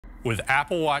With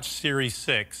Apple Watch Series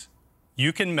 6,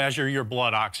 you can measure your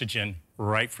blood oxygen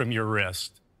right from your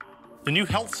wrist. The new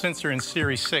health sensor in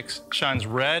Series 6 shines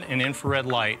red and infrared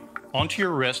light onto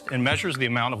your wrist and measures the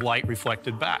amount of light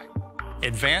reflected back.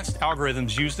 Advanced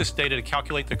algorithms use this data to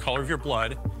calculate the color of your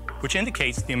blood, which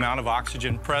indicates the amount of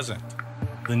oxygen present.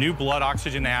 The new blood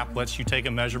oxygen app lets you take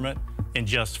a measurement in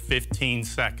just 15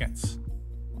 seconds.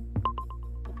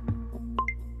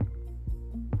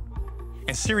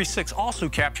 And Series 6 also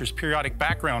captures periodic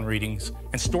background readings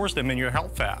and stores them in your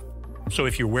Health app. So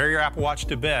if you wear your Apple Watch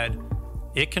to bed,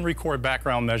 it can record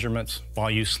background measurements while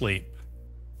you sleep.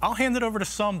 I'll hand it over to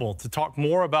Sumbul to talk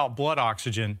more about blood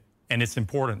oxygen and its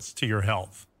importance to your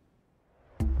health.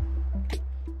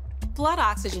 Blood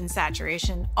oxygen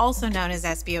saturation, also known as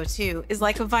SpO2, is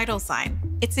like a vital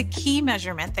sign. It's a key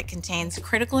measurement that contains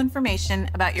critical information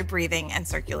about your breathing and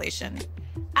circulation.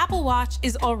 Apple Watch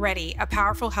is already a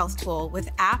powerful health tool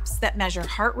with apps that measure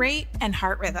heart rate and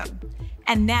heart rhythm.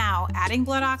 And now, adding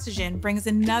blood oxygen brings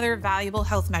another valuable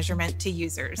health measurement to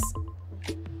users.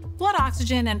 Blood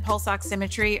oxygen and pulse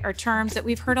oximetry are terms that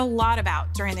we've heard a lot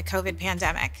about during the COVID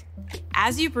pandemic.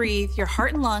 As you breathe, your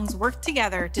heart and lungs work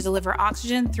together to deliver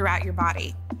oxygen throughout your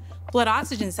body. Blood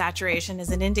oxygen saturation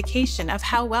is an indication of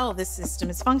how well this system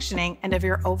is functioning and of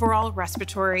your overall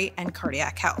respiratory and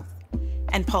cardiac health.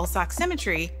 And pulse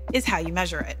oximetry is how you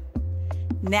measure it.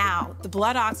 Now, the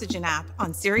Blood Oxygen app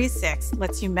on Series 6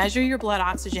 lets you measure your blood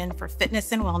oxygen for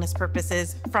fitness and wellness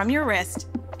purposes from your wrist,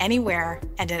 anywhere,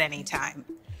 and at any time.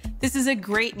 This is a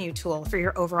great new tool for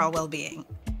your overall well-being.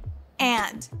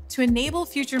 And to enable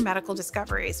future medical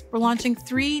discoveries, we're launching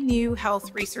 3 new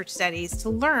health research studies to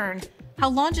learn how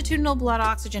longitudinal blood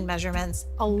oxygen measurements,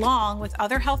 along with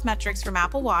other health metrics from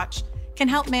Apple Watch, can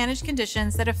help manage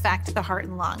conditions that affect the heart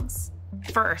and lungs.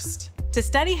 First, to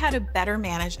study how to better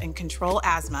manage and control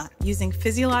asthma using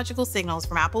physiological signals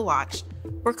from Apple Watch,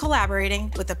 we're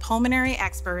collaborating with the pulmonary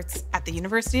experts at the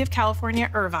University of California,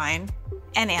 Irvine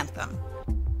and Anthem.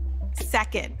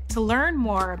 Second, to learn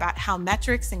more about how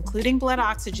metrics, including blood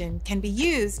oxygen, can be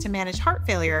used to manage heart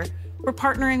failure, we're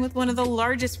partnering with one of the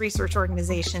largest research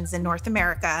organizations in North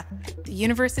America, the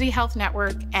University Health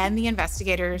Network, and the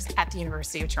investigators at the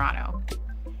University of Toronto.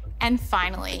 And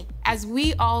finally, as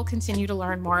we all continue to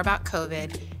learn more about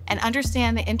COVID and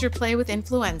understand the interplay with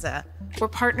influenza, we're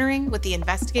partnering with the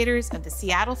investigators of the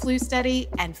Seattle Flu Study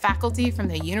and faculty from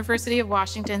the University of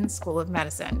Washington School of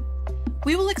Medicine.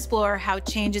 We will explore how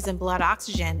changes in blood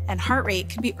oxygen and heart rate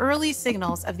can be early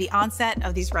signals of the onset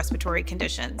of these respiratory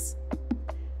conditions.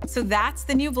 So that's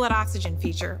the new blood oxygen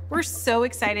feature. We're so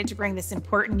excited to bring this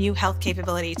important new health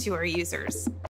capability to our users.